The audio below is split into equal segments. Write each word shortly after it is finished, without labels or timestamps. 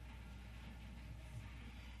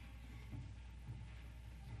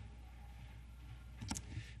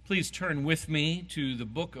Please turn with me to the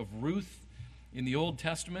book of Ruth in the Old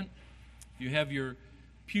Testament. If you have your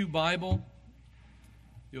Pew Bible,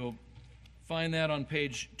 you'll find that on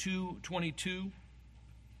page 222.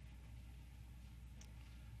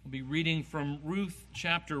 We'll be reading from Ruth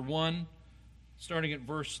chapter 1, starting at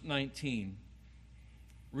verse 19.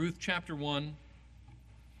 Ruth chapter 1,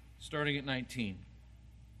 starting at 19.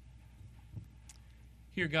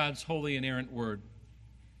 Hear God's holy, inerrant word.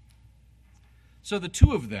 So the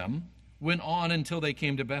two of them went on until they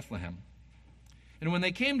came to Bethlehem. And when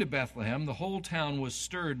they came to Bethlehem, the whole town was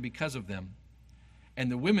stirred because of them.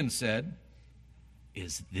 And the women said,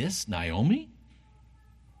 "Is this Naomi?"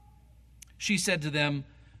 She said to them,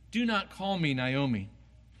 "Do not call me Naomi.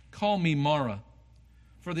 Call me Mara,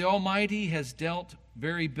 for the Almighty has dealt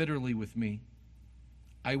very bitterly with me.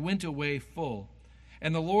 I went away full,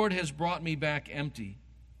 and the Lord has brought me back empty.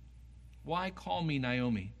 Why call me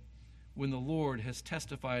Naomi, when the Lord has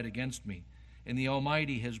testified against me, and the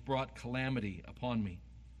Almighty has brought calamity upon me?"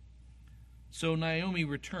 So Naomi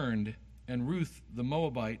returned, and Ruth the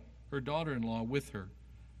Moabite, her daughter-in-law, with her,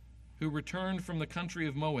 who returned from the country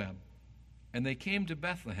of Moab, and they came to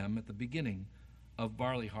Bethlehem at the beginning of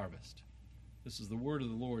barley harvest. This is the word of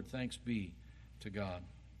the Lord. Thanks be to God.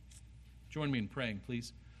 Join me in praying,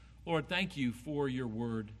 please. Lord, thank you for your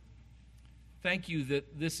word. Thank you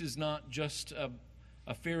that this is not just a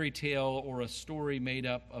fairy tale or a story made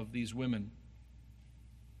up of these women,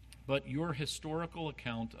 but your historical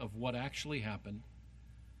account of what actually happened,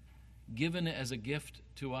 given as a gift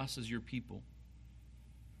to us as your people,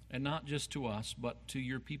 and not just to us, but to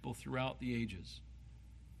your people throughout the ages,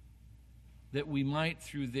 that we might,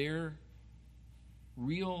 through their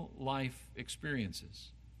real life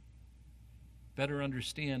experiences, better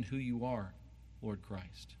understand who you are, Lord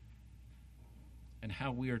Christ, and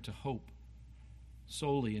how we are to hope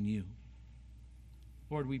solely in you.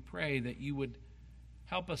 Lord, we pray that you would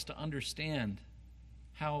help us to understand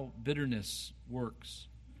how bitterness works,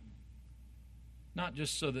 not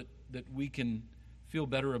just so that we can feel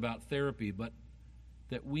better about therapy, but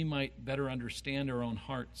that we might better understand our own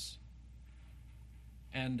hearts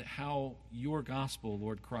and how your gospel,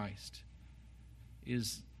 Lord Christ,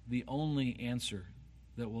 is the only answer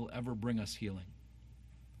that will ever bring us healing.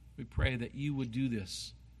 We pray that you would do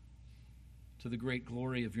this to the great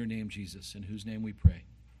glory of your name, Jesus, in whose name we pray.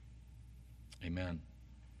 Amen.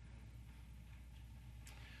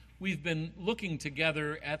 We've been looking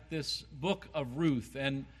together at this book of Ruth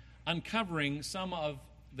and uncovering some of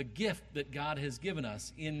the gift that God has given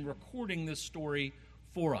us in recording this story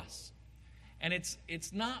for us. And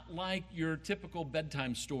it's not like your typical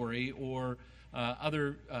bedtime story or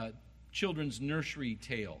other children's nursery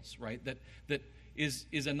tales, right? That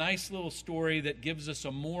is a nice little story that gives us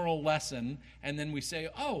a moral lesson, and then we say,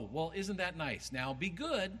 "Oh, well, isn't that nice? Now be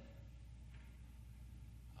good."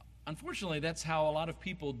 Unfortunately, that's how a lot of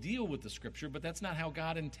people deal with the Scripture, but that's not how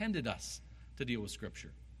God intended us to deal with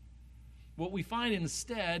Scripture. What we find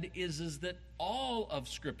instead is that all of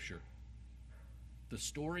Scripture, the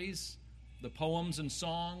stories, the poems and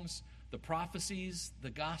songs, the prophecies,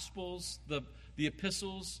 the Gospels, the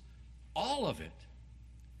epistles, all of it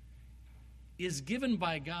is given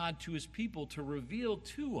by God to his people to reveal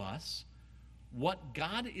to us what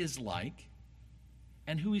God is like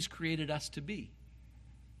and who he's created us to be.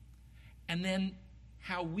 And then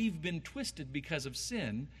how we've been twisted because of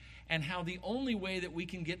sin, and how the only way that we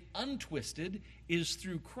can get untwisted is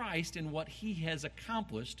through Christ and what he has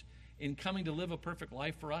accomplished in coming to live a perfect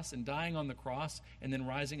life for us and dying on the cross and then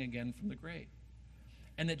rising again from the grave.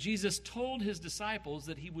 And that Jesus told his disciples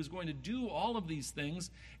that he was going to do all of these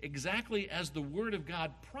things exactly as the Word of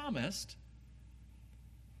God promised,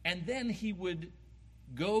 and then he would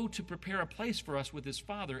go to prepare a place for us with his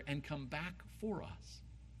Father and come back for us.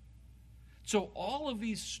 So all of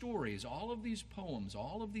these stories, all of these poems,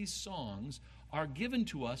 all of these songs are given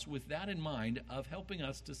to us with that in mind, of helping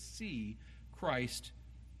us to see Christ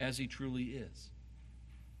as he truly is,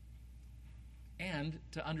 and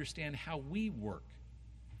to understand how we work.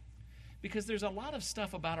 Because there's a lot of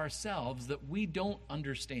stuff about ourselves that we don't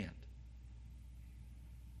understand.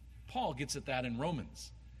 Paul gets at that in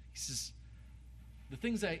Romans. He says, the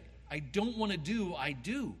things I don't want to do, I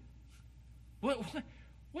do.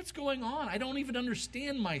 What's going on? I don't even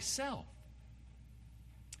understand myself.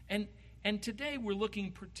 And today we're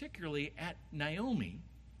looking particularly at Naomi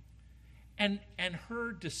and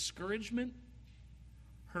her discouragement,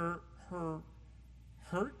 her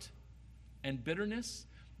hurt and bitterness,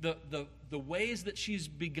 the ways that she's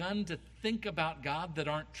begun to think about God that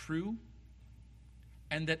aren't true,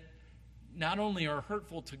 and that not only are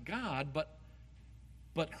hurtful to God, but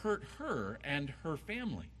but hurt her and her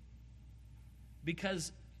family.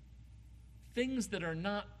 Because things that are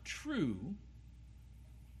not true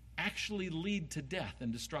actually lead to death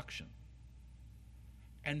and destruction.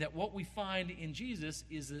 And that what we find in Jesus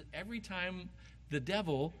is that every time the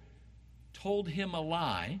devil told him a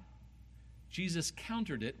lie, Jesus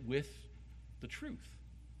countered it with the truth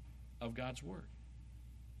of God's word.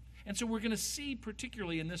 And so we're going to see,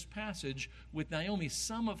 particularly in this passage with Naomi,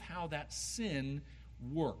 some of how that sin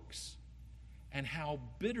works and how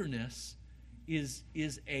bitterness is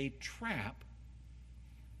a trap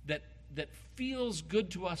that feels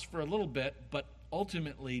good to us for a little bit, but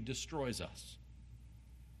ultimately destroys us.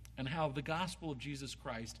 And how the gospel of Jesus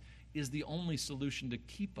Christ is the only solution to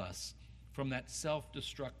keep us from that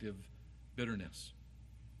self-destructive bitterness.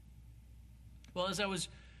 Well, as I was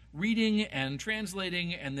reading and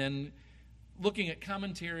translating and then looking at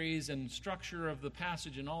commentaries and structure of the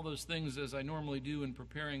passage and all those things as I normally do in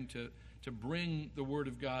preparing to bring the Word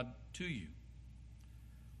of God to you,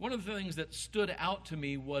 one of the things that stood out to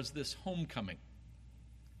me was this homecoming.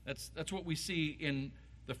 That's what we see in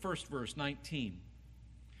the first verse, 19.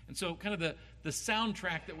 And so kind of the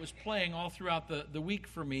soundtrack that was playing all throughout the week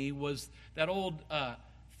for me was that old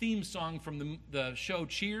theme song from the show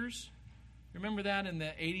Cheers. Remember that in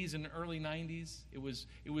the 80s and early 90s? It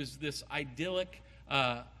was this idyllic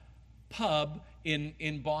pub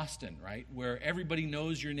in Boston, right, where everybody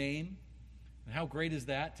knows your name. And how great is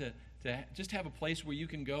that to just have a place where you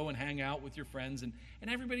can go and hang out with your friends and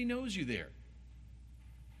everybody knows you there.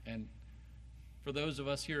 And for those of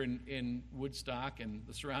us here in Woodstock and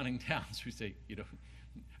the surrounding towns, we say,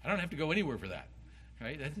 I don't have to go anywhere for that,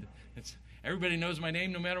 right? Everybody knows my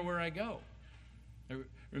name no matter where I go. I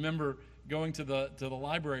remember going to the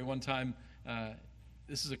library one time.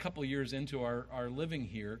 This is a couple of years into our living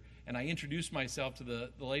here, and I introduced myself to the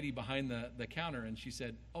lady behind the counter, and she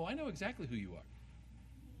said, "Oh, I know exactly who you are."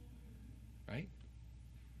 Right?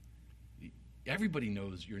 Everybody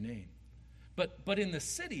knows your name. But in the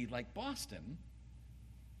city like Boston,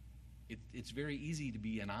 it's very easy to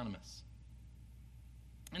be anonymous.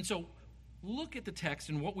 And so look at the text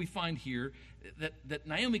and what we find here, that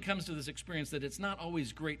Naomi comes to this experience that it's not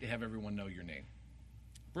always great to have everyone know your name.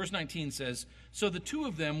 Verse 19 says, "So the two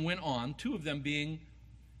of them went on," two of them being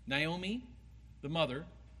Naomi, the mother,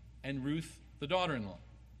 and Ruth, the daughter-in-law.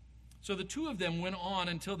 "So the two of them went on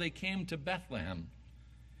until they came to Bethlehem.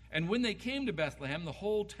 And when they came to Bethlehem, the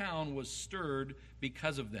whole town was stirred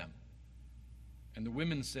because of them. And the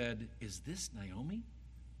women said, 'Is this Naomi?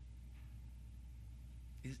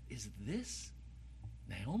 Is this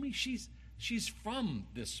Naomi? She's from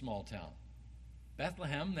this small town.'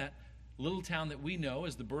 Bethlehem, that little town that we know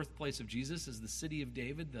as the birthplace of Jesus, as the city of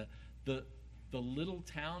David, the little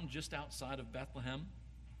town just outside of Bethlehem.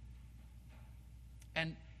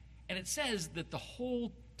 And it says that the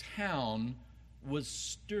whole town was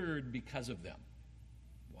stirred because of them.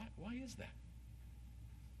 Why is that?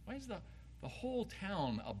 Why is the whole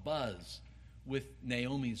town abuzz with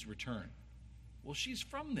Naomi's return? Well, she's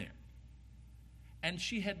from there. And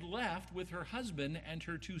she had left with her husband and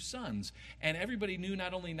her two sons. And everybody knew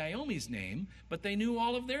not only Naomi's name, but they knew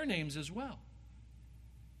all of their names as well.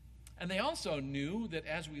 And they also knew that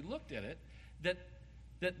as we looked at it,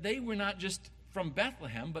 that they were not just from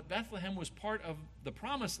Bethlehem, but Bethlehem was part of the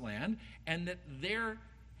Promised Land, and that their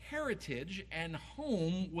heritage and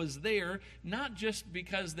home was there, not just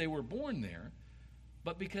because they were born there,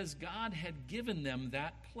 but because God had given them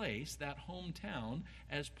that place, that hometown,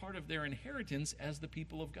 as part of their inheritance as the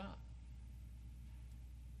people of God.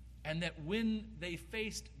 And that when they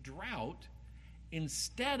faced drought,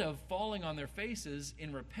 instead of falling on their faces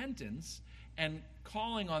in repentance and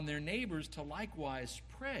calling on their neighbors to likewise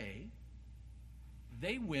pray,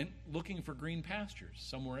 they went looking for green pastures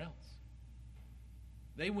somewhere else.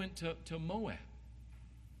 They went to Moab,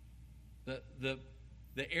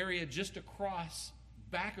 the area just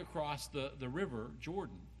back across the river,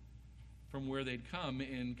 Jordan, from where they'd come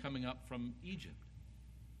in coming up from Egypt.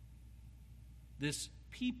 This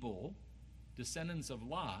people, descendants of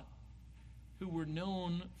Lot, who were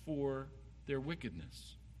known for their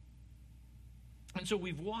wickedness. And so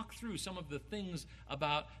we've walked through some of the things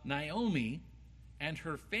about Naomi and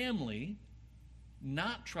her family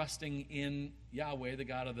not trusting in Yahweh, the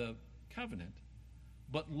God of the covenant,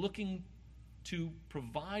 but looking to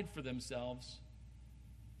provide for themselves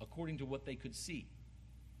according to what they could see.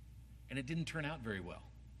 And it didn't turn out very well.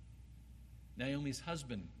 Naomi's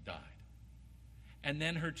husband died. And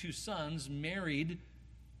then her two sons married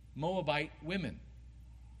Moabite women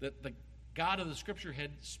that the God of the Scripture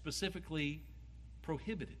had specifically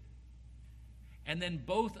prohibited. And then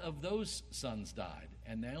both of those sons died,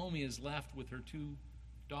 and Naomi is left with her 2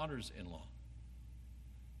 daughters-in-law.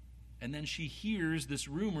 And then she hears this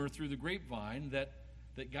rumor through the grapevine that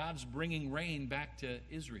God's bringing rain back to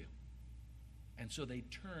Israel. And so they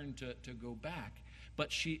turn to go back.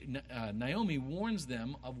 But Naomi warns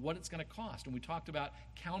them of what it's going to cost. And we talked about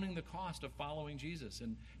counting the cost of following Jesus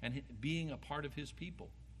and being a part of his people.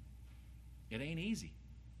 It ain't easy.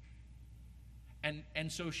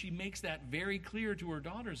 And so she makes that very clear to her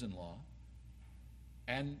daughters-in-law.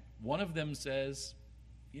 And one of them says,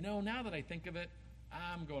 now that I think of it,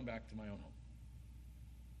 I'm going back to my own home.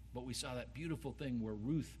 But we saw that beautiful thing where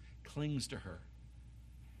Ruth clings to her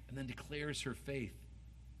and then declares her faith,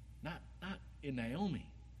 not in Naomi,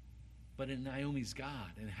 but in Naomi's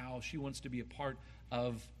God, and how she wants to be a part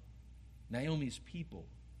of Naomi's people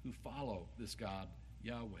who follow this God,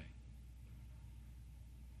 Yahweh.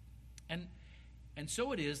 And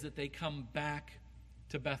so it is that they come back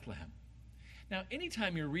to Bethlehem. Now,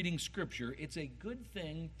 anytime you're reading Scripture, it's a good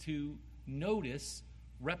thing to notice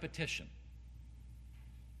repetition.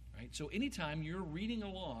 Right? So anytime you're reading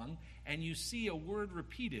along and you see a word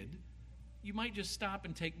repeated, you might just stop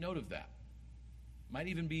and take note of that. Might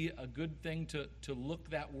even be a good thing to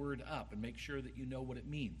look that word up and make sure that you know what it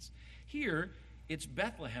means. Here, it's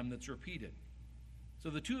Bethlehem that's repeated. So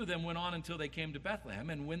the 2 of them went on until they came to Bethlehem,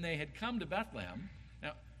 and when they had come to Bethlehem,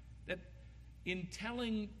 now, that in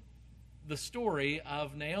telling the story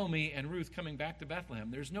of Naomi and Ruth coming back to Bethlehem,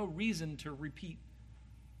 there's no reason to repeat.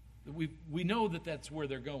 We know that that's where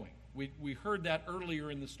they're going. We heard that earlier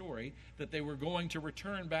in the story, that they were going to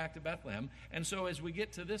return back to Bethlehem. And so as we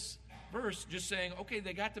get to this verse, just saying, okay,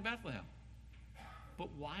 they got to Bethlehem. But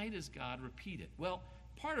why does God repeat it? Well,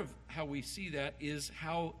 part of how we see that is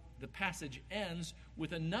how the passage ends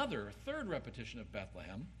with another, 3rd repetition of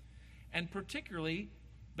Bethlehem, and particularly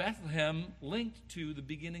Bethlehem linked to the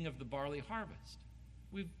beginning of the barley harvest.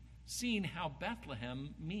 We've seen how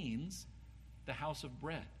Bethlehem means the house of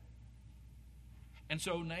bread. And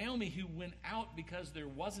so Naomi, who went out because there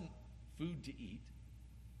wasn't food to eat,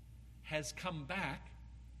 has come back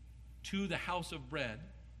to the house of bread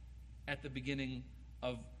at the beginning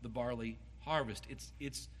of the barley harvest.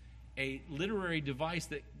 It's a literary device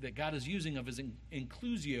that God is using of his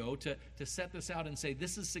inclusio to set this out and say,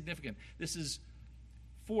 this is significant. This is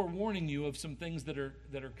forewarning you of some things that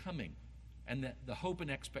are coming, and the hope and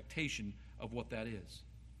expectation of what that is.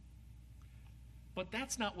 But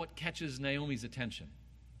that's not what catches Naomi's attention.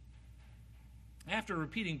 After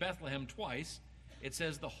repeating Bethlehem twice, it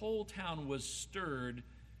says the whole town was stirred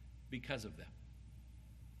because of them.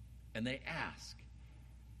 And they ask,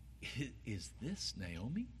 is this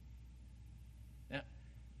Naomi? Now,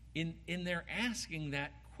 in their asking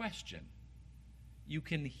that question, you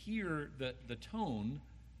can hear the tone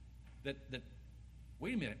that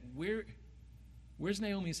wait a minute, where's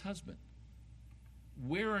Naomi's husband?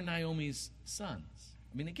 Where are Naomi's sons?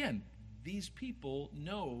 I mean, again, these people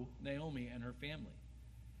know Naomi and her family.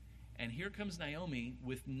 And here comes Naomi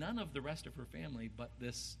with none of the rest of her family but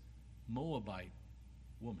this Moabite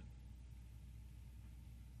woman.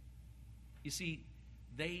 You see,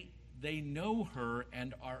 they know her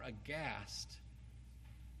and are aghast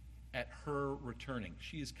at her returning.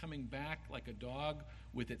 She is coming back like a dog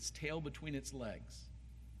with its tail between its legs.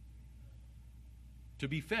 To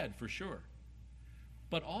be fed, for sure.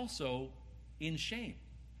 But also in shame.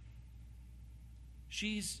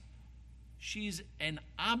 She's an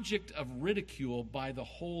object of ridicule by the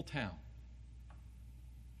whole town.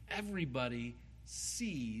 Everybody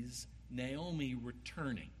sees Naomi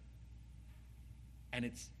returning. And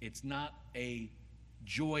it's not a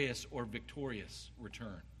joyous or victorious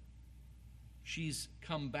return. She's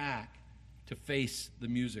come back to face the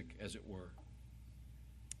music, as it were.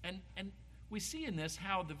 And we see in this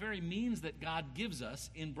how the very means that God gives us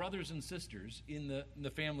in brothers and sisters in the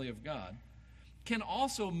family of God can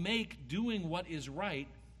also make doing what is right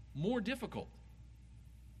more difficult.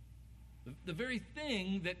 The very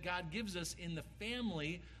thing that God gives us in the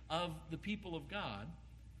family of the people of God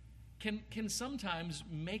can sometimes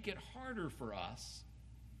make it harder for us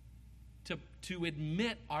to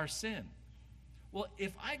admit our sin. Well,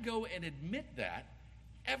 if I go and admit that,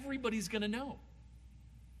 everybody's going to know.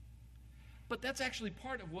 But that's actually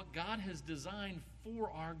part of what God has designed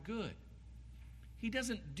for our good. He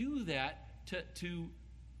doesn't do that to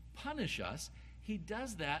punish us. He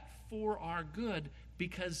does that for our good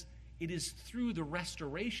because it is through the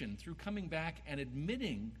restoration, through coming back and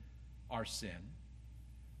admitting our sin,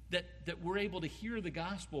 that we're able to hear the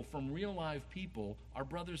gospel from real live people, our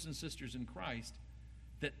brothers and sisters in Christ,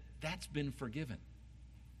 that's been forgiven.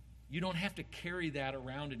 You don't have to carry that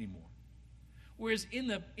around anymore. Whereas in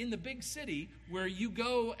the big city where you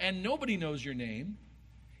go and nobody knows your name,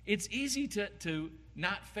 it's easy to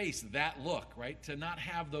not face that look, right? To not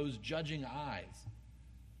have those judging eyes.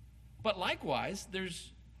 But likewise, there's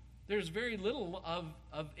very little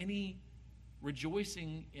of any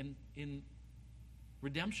rejoicing in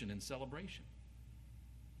redemption and celebration.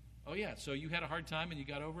 Oh yeah, so you had a hard time and you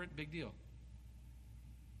got over it, big deal.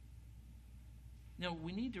 Now,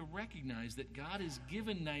 we need to recognize that God has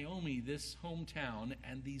given Naomi this hometown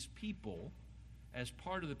and these people as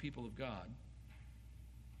part of the people of God,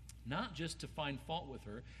 not just to find fault with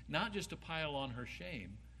her, not just to pile on her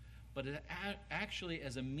shame, but actually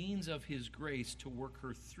as a means of his grace to work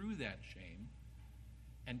her through that shame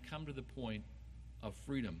and come to the point of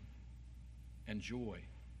freedom and joy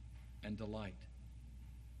and delight.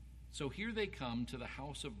 So here they come to the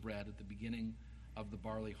house of bread at the beginning of the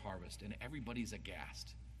barley harvest, and everybody's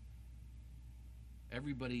aghast.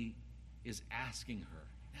 Everybody is asking her,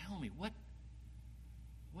 Naomi, what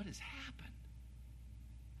has happened?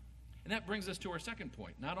 And that brings us to our second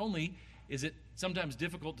point. Not only is it sometimes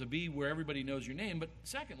difficult to be where everybody knows your name, but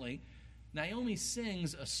secondly, Naomi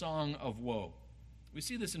sings a song of woe. We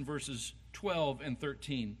see this in verses 12 and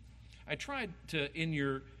 13. I tried to, in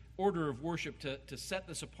your order of worship, to set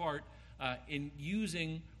this apart in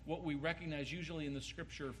using what we recognize usually in the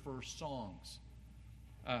Scripture for songs.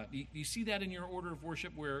 You see that in your order of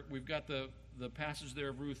worship where we've got the passage there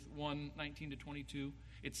of Ruth 1:19-22?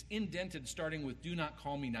 It's indented starting with, "Do not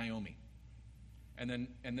call me Naomi." And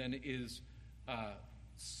then is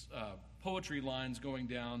poetry lines going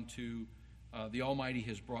down to, "The Almighty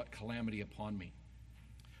has brought calamity upon me."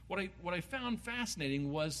 What I found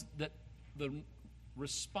fascinating was that the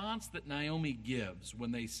response that Naomi gives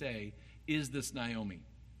when they say, "Is this Naomi?"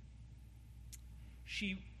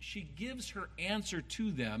 She gives her answer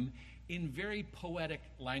to them in very poetic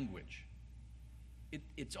language.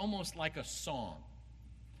 It's almost like a song.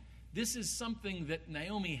 This is something that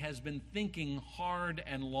Naomi has been thinking hard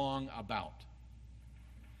and long about.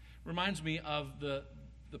 Reminds me of the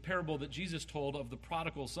parable that Jesus told of the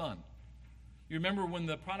prodigal son. You remember when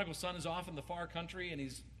the prodigal son is off in the far country and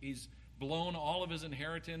he's blown all of his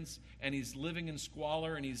inheritance and he's living in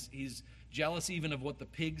squalor and he's jealous even of what the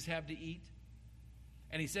pigs have to eat?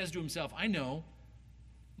 And he says to himself, I know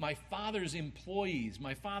my father's employees,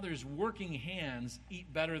 my father's working hands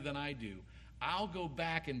eat better than I do. I'll go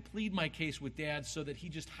back and plead my case with Dad so that he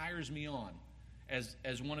just hires me on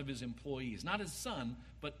as one of his employees. Not as son,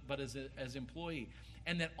 but as employee.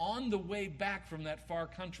 And that on the way back from that far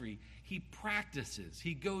country, he practices.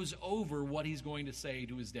 He goes over what he's going to say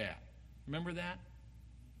to his dad. Remember that?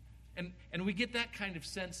 And we get that kind of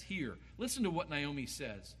sense here. Listen to what Naomi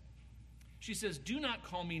says. She says, "Do not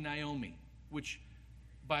call me Naomi," which,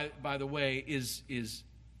 by the way, is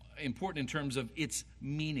important in terms of its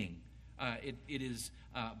meaning. It is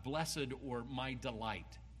blessed or my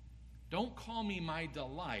delight. Don't call me my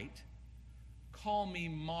delight. Call me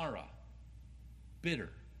Mara,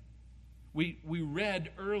 bitter. We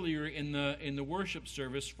read earlier in the worship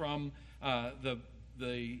service from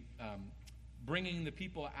the bringing the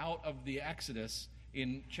people out of the Exodus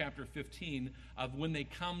in chapter 15 of when they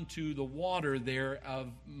come to the water there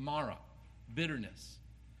of Mara, bitterness.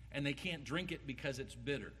 And they can't drink it because it's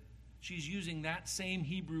bitter. She's using that same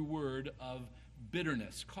Hebrew word of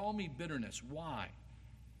bitterness. Call me bitterness. Why?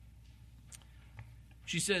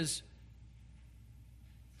 She says,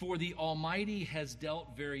 "For the Almighty has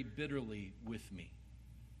dealt very bitterly with me."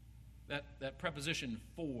 That preposition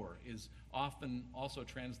 "for" is often also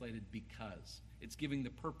translated "because." It's giving the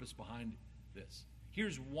purpose behind this.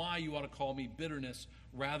 Here's why you ought to call me bitterness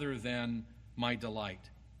rather than my delight.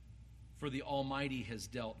 For the Almighty has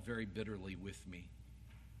dealt very bitterly with me.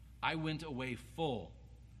 I went away full,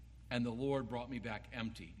 and the Lord brought me back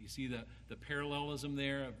empty. You see the parallelism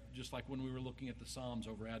there, just like when we were looking at the Psalms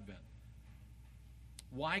over Advent.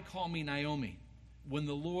 Why call me Naomi when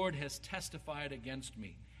the Lord has testified against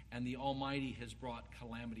me and the Almighty has brought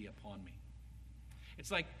calamity upon me?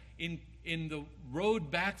 It's like in the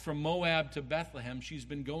road back from Moab to Bethlehem, she's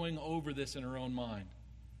been going over this in her own mind.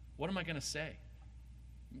 What am I going to say?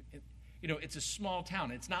 It's a small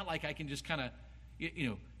town. It's not like I can just kind of,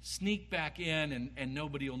 sneak back in and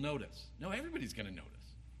nobody will notice. No, everybody's going to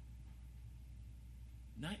notice.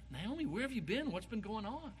 Naomi, where have you been? What's been going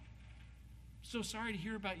on? So sorry to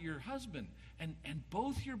hear about your husband and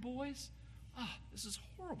both your boys. This is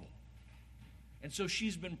horrible. And so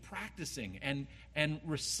she's been practicing and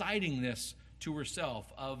reciting this to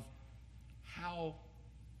herself of how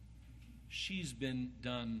she's been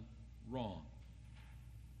done wrong.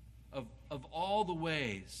 Of all the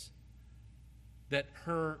ways that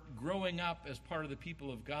her growing up as part of the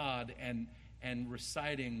people of God and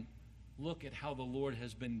reciting, look at how the Lord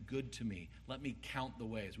has been good to me. Let me count the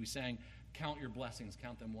ways. We sang, count your blessings,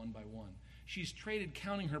 count them one by one. She's traded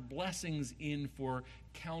counting her blessings in for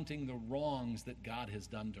counting the wrongs that God has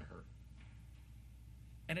done to her.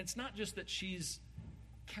 And it's not just that she's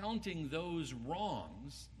counting those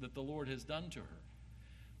wrongs that the Lord has done to her,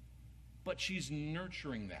 but she's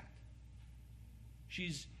nurturing that.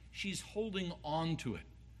 She's holding on to it.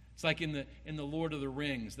 It's like in the Lord of the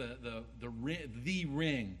Rings, the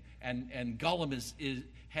ring, and Gollum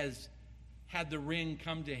has had the ring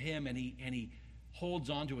come to him, and he holds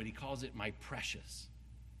on to it. He calls it my precious.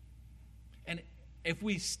 And if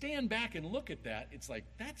we stand back and look at that, it's like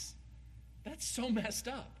that's so messed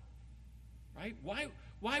up, right?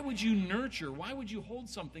 Why would you nurture? Why would you hold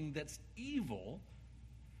something that's evil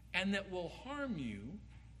and that will harm you,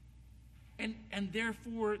 and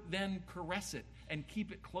therefore then caress it and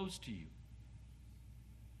keep it close to you?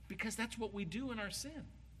 Because that's what we do in our sin.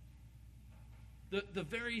 The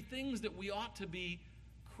very things that we ought to be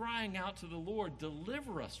crying out to the Lord,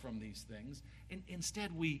 deliver us from these things, and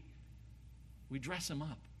instead we dress them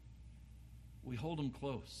up. We hold them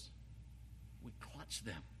close. We clutch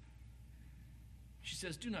them. She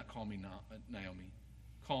says, do not call me Naomi.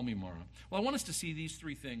 Call me Mara. Well, I want us to see these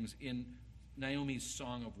three things in Naomi's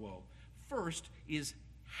song of woe. First is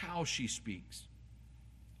how she speaks.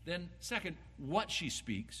 Then second, what she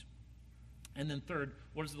speaks. And then third,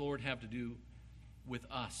 what does the Lord have to do with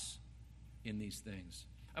us in these things?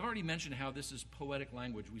 I've already mentioned how this is poetic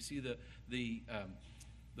language. We see the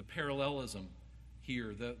parallelism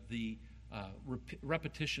here, the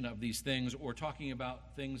repetition of these things, or talking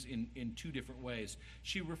about things in two different ways.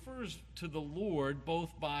 She refers to the Lord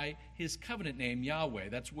both by his covenant name, Yahweh.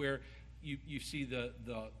 That's where you see the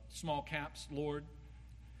small caps, Lord.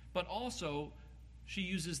 But also, she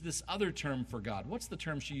uses this other term for God. What's the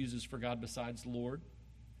term she uses for God besides Lord?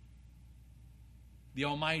 The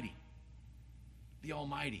Almighty. The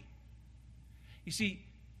Almighty. You see,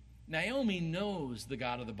 Naomi knows the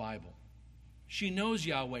God of the Bible. She knows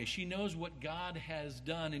Yahweh. She knows what God has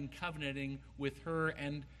done in covenanting with her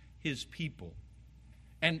and his people.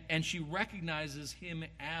 And she recognizes him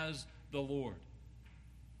as the Lord.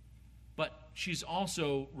 But she's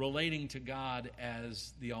also relating to God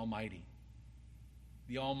as the Almighty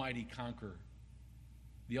conqueror,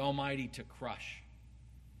 the Almighty to crush.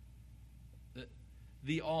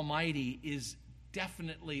 The Almighty is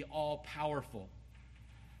definitely all-powerful.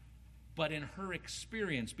 But in her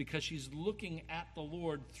experience, because she's looking at the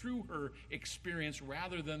Lord through her experience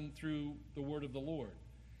rather than through the word of the Lord,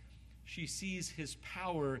 she sees his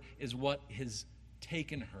power is what has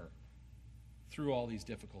taken her through all these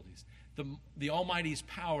difficulties. The Almighty's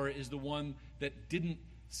power is the one that didn't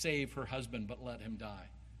save her husband but let him die,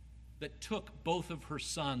 that took both of her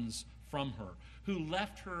sons from her, who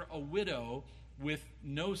left her a widow with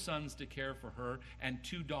no sons to care for her and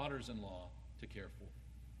 2 daughters-in-law to care for.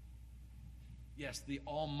 Yes, the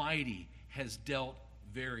Almighty has dealt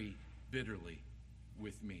very bitterly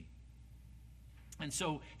with me. And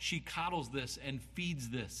so she coddles this and feeds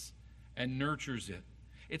this and nurtures it.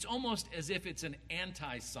 It's almost as if it's an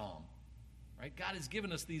anti-psalm, right? God has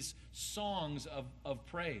given us these songs of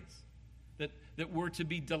praise, that we're to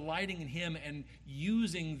be delighting in him and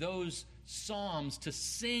using those psalms to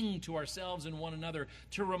sing to ourselves and one another,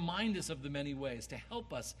 to remind us of the many ways, to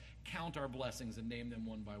help us count our blessings and name them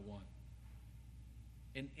one by one.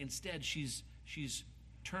 And instead, she's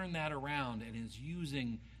turned that around and is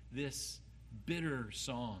using this bitter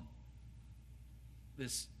song,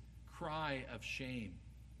 this cry of shame,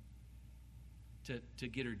 to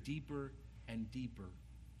get her deeper and deeper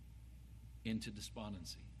into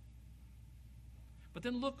despondency. But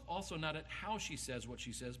then look also not at how she says what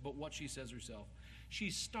she says, but what she says herself. She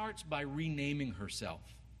starts by renaming herself.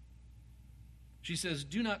 She says,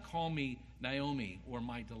 do not call me Naomi or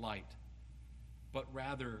my delight, but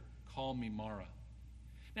rather call me Mara.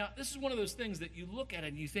 Now, this is one of those things that you look at it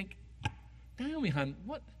and you think, Naomi, hon,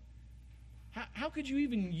 what? How could you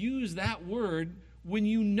even use that word when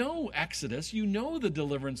you know Exodus, you know the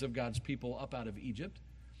deliverance of God's people up out of Egypt,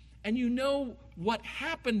 and you know what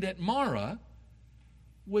happened at Mara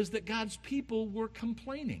was that God's people were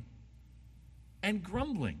complaining and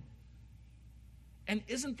grumbling. And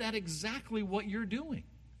isn't that exactly what you're doing?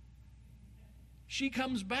 She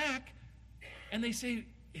comes back and they say,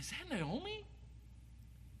 is that Naomi?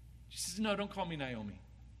 She says, no, don't call me Naomi.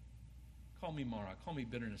 Call me Mara. Call me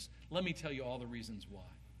bitterness. Let me tell you all the reasons why.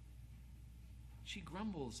 She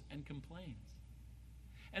grumbles and complains.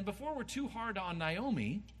 And before we're too hard on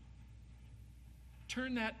Naomi,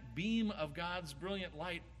 turn that beam of God's brilliant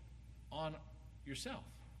light on yourself.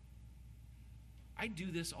 I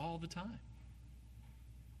do this all the time.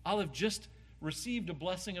 I'll have just received a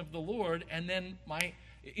blessing of the Lord, and then I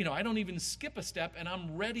don't even skip a step, and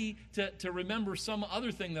I'm ready to remember some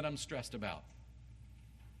other thing that I'm stressed about.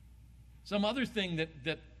 Some other thing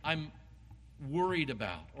that I'm worried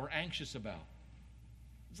about or anxious about.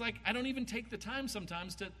 It's like I don't even take the time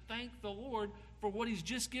sometimes to thank the Lord for what he's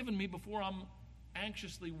just given me before I'm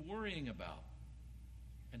anxiously worrying about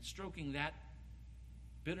and stroking that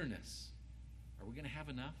bitterness. Are we going to have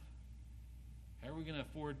enough? How are we going to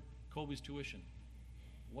afford Colby's tuition?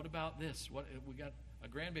 What about this? We got a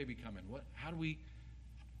grandbaby coming. How do we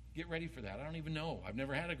get ready for that? I don't even know. I've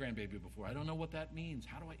never had a grandbaby before. I don't know what that means.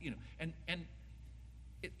 How do I,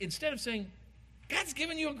 instead of saying, God's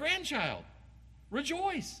given you a grandchild,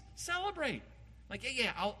 rejoice, celebrate. Like,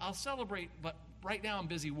 yeah, I'll celebrate, but right now I'm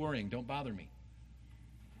busy worrying. Don't bother me.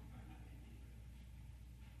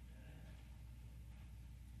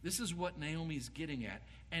 This is what Naomi's getting at,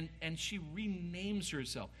 and she renames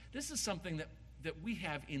herself. This is something that we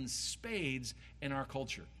have in spades in our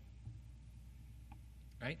culture,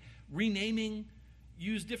 right? Renaming,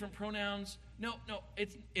 use different pronouns. No,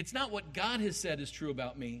 it's not what God has said is true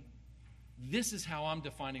about me. This is how I'm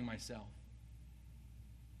defining myself.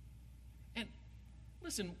 And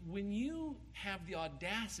listen, when you have the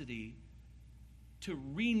audacity to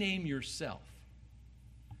rename yourself,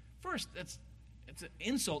 first, it's an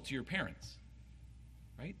insult to your parents,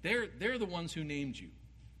 right? They're the ones who named you.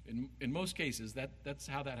 In most cases, that's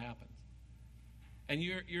how that happens. And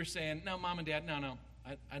you're saying, no, Mom and Dad, no,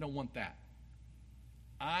 I don't want that.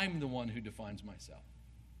 I'm the one who defines myself.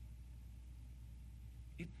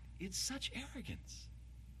 It's such arrogance.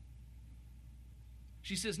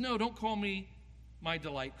 She says, no, don't call me my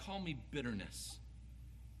delight. Call me bitterness.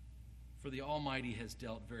 For the Almighty has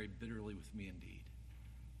dealt very bitterly with me indeed.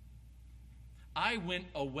 I went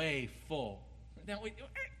away full. Now, wait,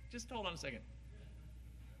 just hold on a second.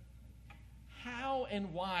 How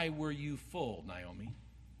and why were you full, Naomi?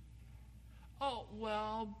 Oh,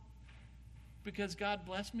 well, because God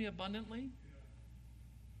blessed me abundantly.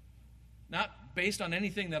 Not based on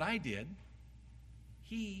anything that I did.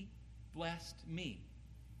 He blessed me.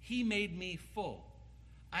 He made me full.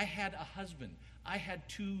 I had a husband. I had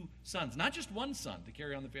 2 sons. Not just one son to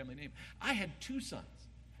carry on the family name. I had 2 sons,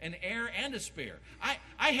 an heir and a spare.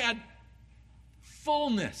 I had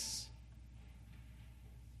fullness.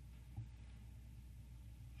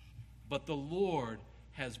 But the Lord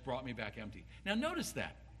has brought me back empty. Now notice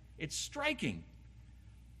that. It's striking.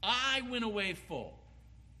 I went away full.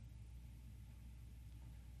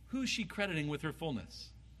 Who's she crediting with her fullness?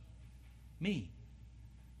 Me.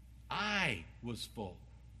 I was full.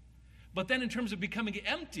 But then in terms of becoming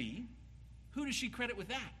empty, who does she credit with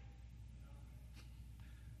that?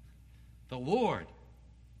 The Lord.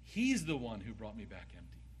 He's the one who brought me back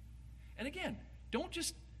empty. And again, don't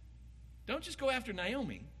just go after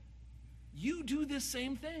Naomi. You do this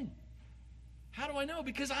same thing. How do I know?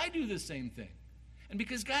 Because I do this same thing. And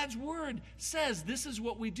because God's word says this is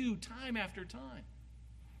what we do time after time.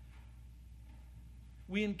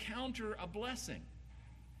 We encounter a blessing.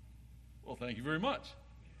 Well, thank you very much.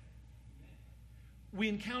 We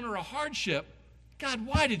encounter a hardship. God,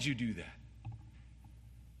 why did you do that?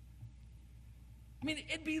 I mean,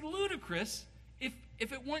 it'd be ludicrous if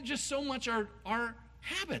it weren't just so much our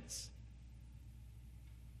habits.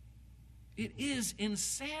 It is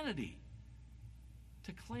insanity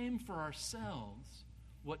to claim for ourselves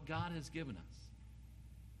what God has given us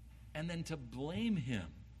and then to blame him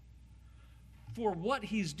for what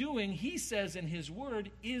he's doing. He says in his word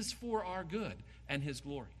is for our good and his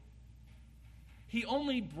glory. He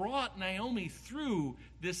only brought Naomi through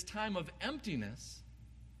this time of emptiness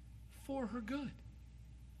for her good,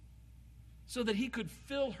 so that he could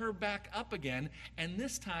fill her back up again, and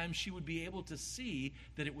this time she would be able to see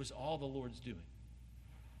that it was all the Lord's doing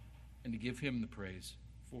and to give him the praise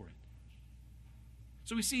for it.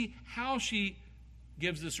 So we see how she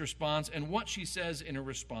gives this response and what she says in her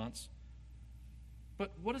response.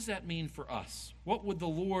 But what does that mean for us? What would the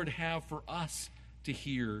Lord have for us to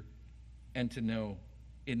hear and to know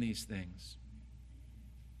in these things?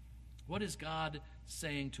 What is God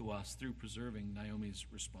saying to us through preserving Naomi's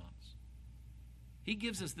response? He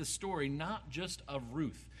gives us this story not just of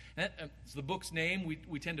Ruth. It's the book's name.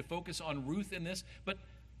 We tend to focus on Ruth in this,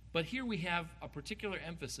 but here we have a particular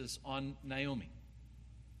emphasis on Naomi.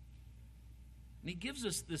 And he gives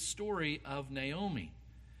us this story of Naomi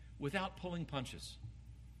without pulling punches.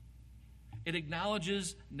 It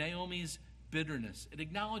acknowledges Naomi's bitterness. It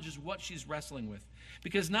acknowledges what she's wrestling with.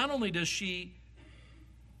 Because not only does she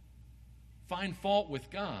find fault with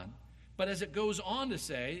God. But as it goes on to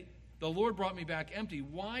say, the Lord brought me back empty.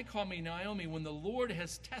 Why call me Naomi when the Lord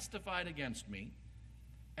has testified against me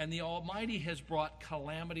and the Almighty has brought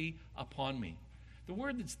calamity upon me? The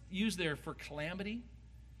word that's used there for calamity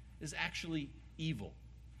is actually evil.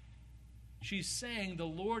 She's saying the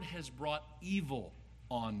Lord has brought evil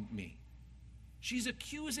on me. She's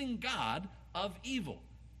accusing God of evil.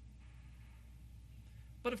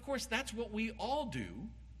 But of course, that's what we all do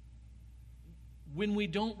when we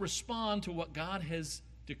don't respond to what God has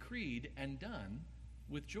decreed and done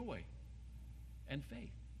with joy and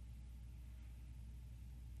faith.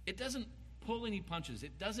 It doesn't pull any punches.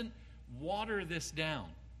 It doesn't water this down.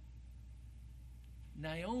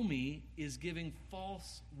 Naomi is giving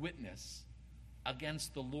false witness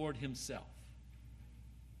against the Lord himself.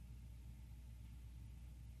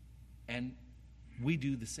 And we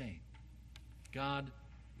do the same. God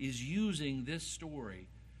is using this story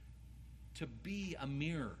to be a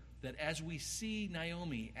mirror, that as we see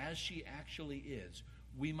Naomi as she actually is,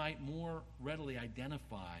 we might more readily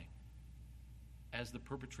identify as the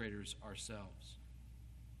perpetrators ourselves.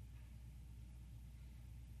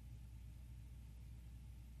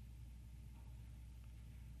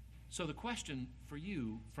 So the question for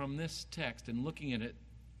you from this text and looking at it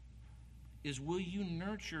is, will you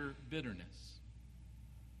nurture bitterness?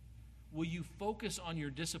 Will you focus on your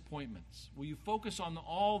disappointments? Will you focus on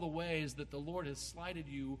all the ways that the Lord has slighted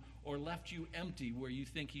you or left you empty where you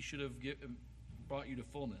think he should have brought you to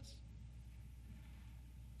fullness?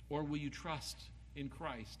 Or will you trust in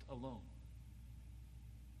Christ alone,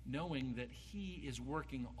 knowing that he is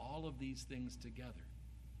working all of these things together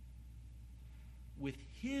with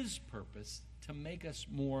his purpose to make us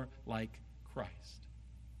more like Christ?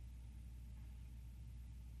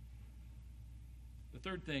 The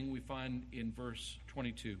third thing we find in verse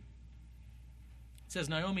 22. It says,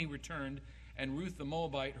 Naomi returned, and Ruth the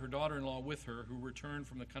Moabite, her daughter-in-law, with her, who returned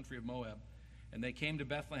from the country of Moab. And they came to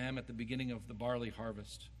Bethlehem at the beginning of the barley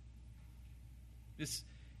harvest. This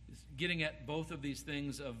is getting at both of these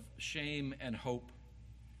things of shame and hope.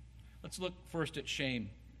 Let's look first at shame.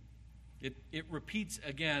 It repeats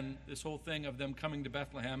again this whole thing of them coming to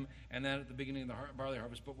Bethlehem and then at the beginning of the barley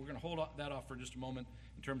harvest, but we're going to hold that off for just a moment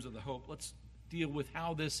in terms of the hope. Let's deal with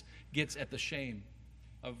how this gets at the shame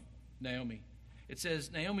of Naomi. It says,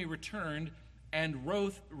 Naomi returned, and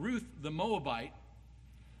Ruth the Moabite,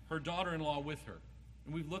 her daughter-in-law, with her.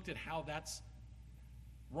 And we've looked at how that's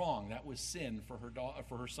wrong. That was sin for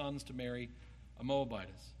her sons to marry a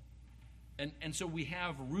Moabitess. And so we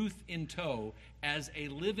have Ruth in tow as a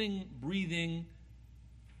living, breathing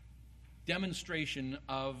demonstration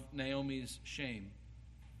of Naomi's shame.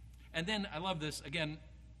 And then, I love this, again,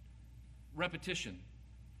 repetition.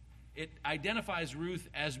 It identifies Ruth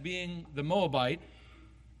as being the Moabite,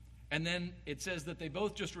 and then it says that they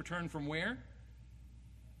both just returned from where?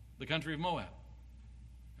 The country of Moab.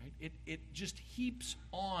 Right? It just heaps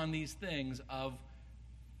on these things of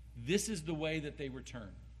this is the way that they return.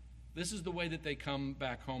 This is the way that they come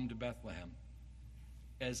back home to Bethlehem,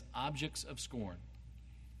 as objects of scorn,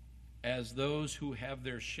 as those who have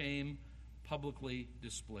their shame publicly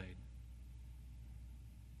displayed.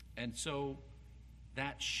 And so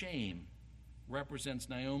that shame represents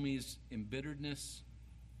Naomi's embitteredness.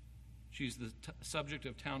 She's the subject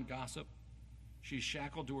of town gossip. She's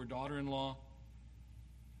shackled to her daughter-in-law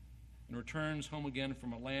and returns home again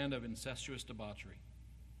from a land of incestuous debauchery.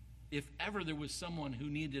 If ever there was someone who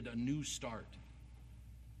needed a new start,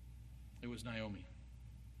 it was Naomi.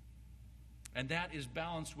 And that is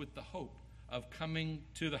balanced with the hope of coming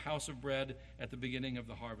to the house of bread at the beginning of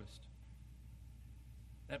the harvest.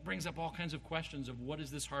 That brings up all kinds of questions of what is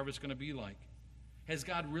this harvest going to be like? Has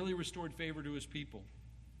God really restored favor to his people?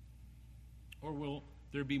 Or will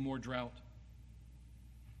there be more drought?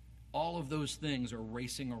 All of those things are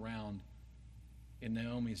racing around in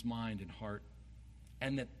Naomi's mind and heart.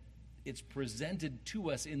 And that it's presented to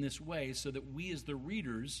us in this way so that we as the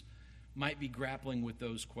readers might be grappling with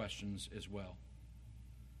those questions as well.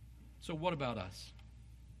 So what about us?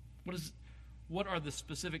 What are the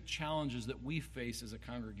specific challenges that we face as a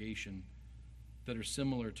congregation that are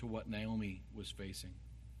similar to what Naomi was facing?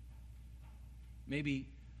 Maybe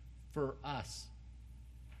for us,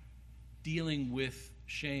 dealing with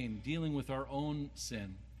shame, dealing with our own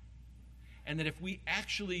sin. And that if we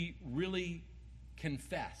actually really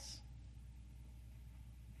confess,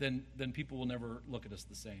 then people will never look at us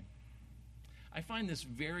the same. I find this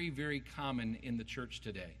very, very common in the church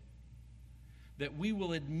today. That we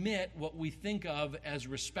will admit what we think of as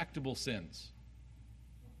respectable sins.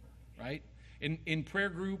 Right? In prayer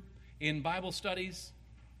group, in Bible studies,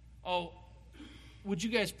 would you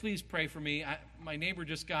guys please pray for me? My neighbor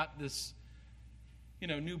just got this,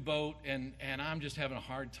 new boat, and I'm just having a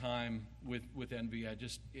hard time with envy.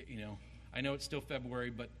 I know it's still February,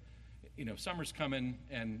 but, summer's coming,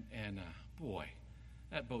 and boy,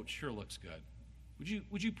 that boat sure looks good.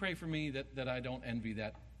 Would you pray for me that I don't envy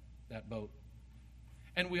that boat?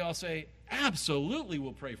 And we all say, absolutely,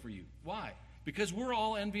 we'll pray for you. Why? Because we're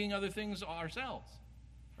all envying other things ourselves,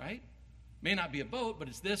 right? May not be a boat, but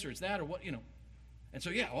it's this or it's that or what, And so,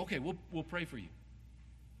 yeah, okay, we'll pray for you.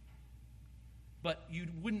 But you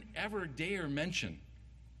wouldn't ever dare mention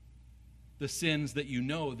the sins that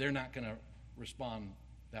they're not going to respond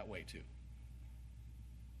that way to.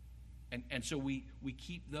 And so we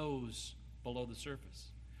keep those below the surface.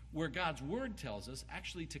 Where God's word tells us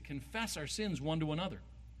actually to confess our sins one to another.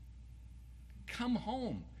 Come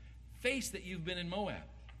home. Face that you've been in Moab.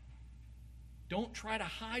 Don't try to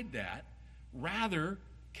hide that. Rather,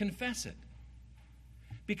 confess it.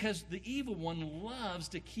 Because the evil one loves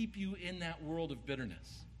to keep you in that world of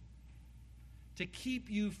bitterness. To keep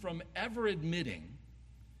you from ever admitting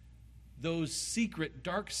those secret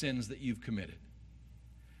dark sins that you've committed.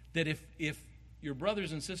 That if your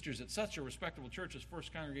brothers and sisters at such a respectable church as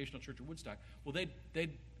First Congregational Church of Woodstock, well,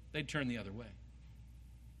 they'd turn the other way.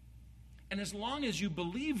 And as long as you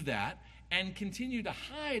believe that and continue to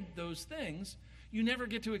hide those things, you never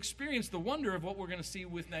get to experience the wonder of what we're going to see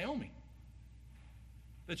with Naomi.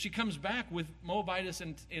 That she comes back with Moabitess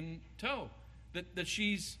in tow. That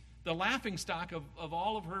she's the laughingstock of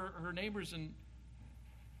all of her neighbors and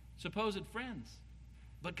supposed friends.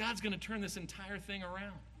 But God's going to turn this entire thing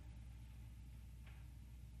around.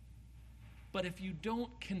 But if you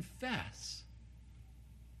don't confess,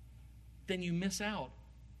 then you miss out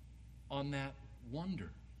on that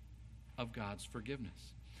wonder of God's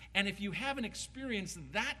forgiveness. And if you haven't experienced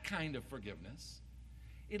that kind of forgiveness,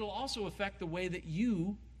 it'll also affect the way that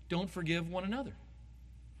you don't forgive one another.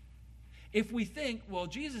 If we think, well,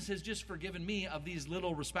 Jesus has just forgiven me of these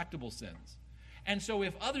little respectable sins, and so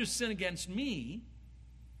if others sin against me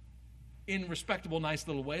in respectable, nice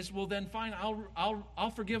little ways, well, then fine,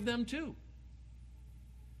 I'll forgive them too.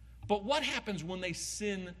 But what happens when they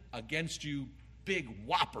sin against you big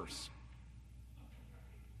whoppers?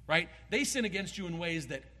 Right? They sin against you in ways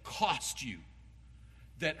that cost you,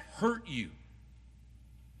 that hurt you,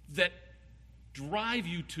 that drive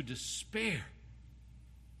you to despair.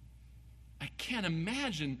 I can't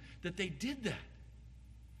imagine that they did that.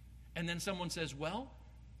 And then someone says, well,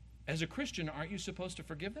 as a Christian, aren't you supposed to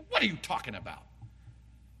forgive them? What are you talking about?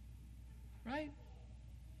 Right?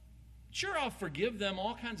 Sure, I'll forgive them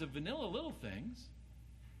all kinds of vanilla little things.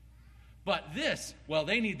 But this, well,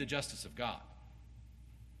 they need the justice of God.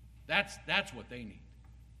 That's what they need.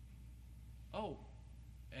 Oh,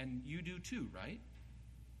 and you do too, right?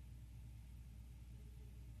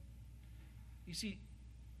 You see,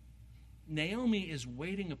 Naomi is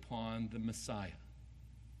waiting upon the Messiah,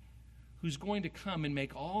 who's going to come and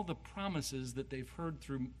make all the promises that they've heard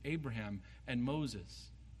through Abraham and Moses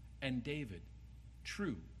and David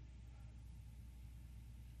true.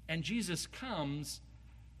 And Jesus comes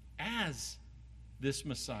as this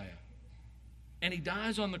Messiah. And he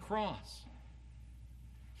dies on the cross.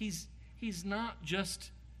 He's not just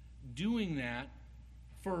doing that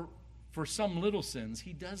for some little sins.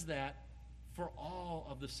 He does that for all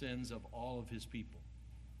of the sins of all of his people.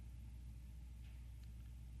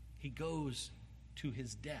 He goes to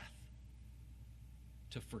his death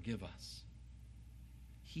to forgive us.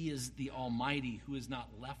 He is the Almighty who has not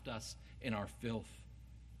left us in our filth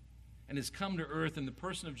and has come to earth in the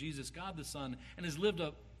person of Jesus, God the Son, and has lived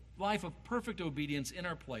a life of perfect obedience in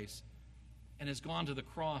our place and has gone to the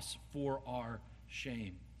cross for our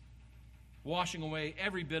shame, washing away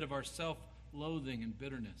every bit of our self-loathing and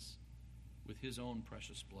bitterness with his own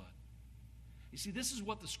precious blood. You see, this is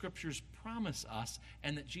what the Scriptures promise us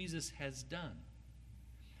and that Jesus has done.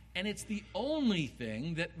 And it's the only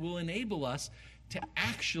thing that will enable us to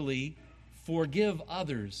actually forgive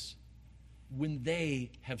others when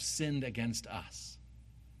they have sinned against us.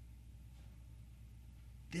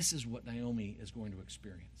 This is what Naomi is going to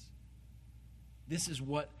experience. This is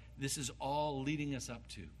what this is all leading us up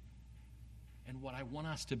to. And what I want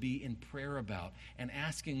us to be in prayer about and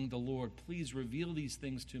asking the Lord, please reveal these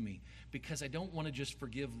things to me, because I don't want to just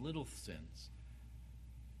forgive little sins.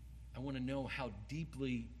 I want to know how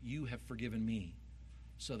deeply you have forgiven me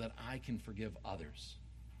so that I can forgive others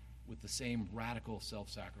with the same radical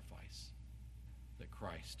self-sacrifice that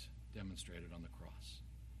Christ demonstrated on the cross.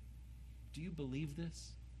 Do you believe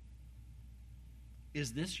this?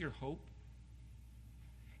 Is this your hope?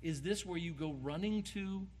 Is this where you go running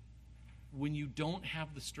to when you don't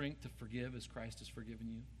have the strength to forgive as Christ has forgiven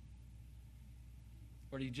you?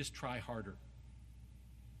 Or do you just try harder?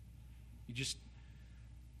 You just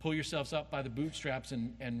pull yourselves up by the bootstraps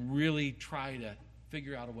and really try to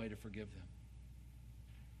figure out a way to forgive them.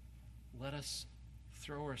 Let us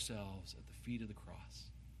throw ourselves at the feet of the cross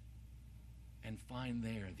and find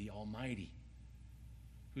there the Almighty,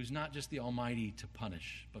 who's not just the Almighty to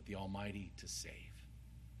punish, but the Almighty to save.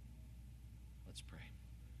 Let's pray.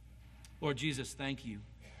 Lord Jesus, thank you.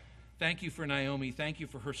 Thank you for Naomi. Thank you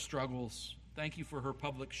for her struggles. Thank you for her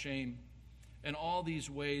public shame and all these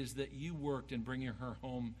ways that you worked in bringing her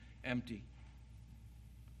home empty.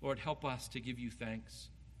 Lord, help us to give you thanks,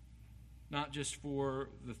 not just for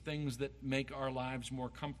the things that make our lives more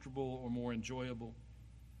comfortable or more enjoyable,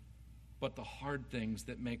 but the hard things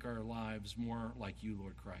that make our lives more like you,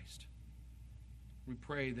 Lord Christ. We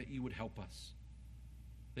pray that you would help us,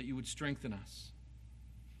 that you would strengthen us,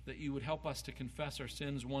 that you would help us to confess our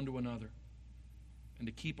sins one to another, and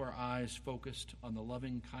to keep our eyes focused on the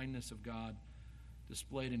loving kindness of God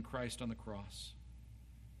displayed in Christ on the cross,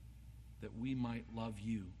 that we might love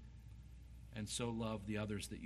you and so love the others that you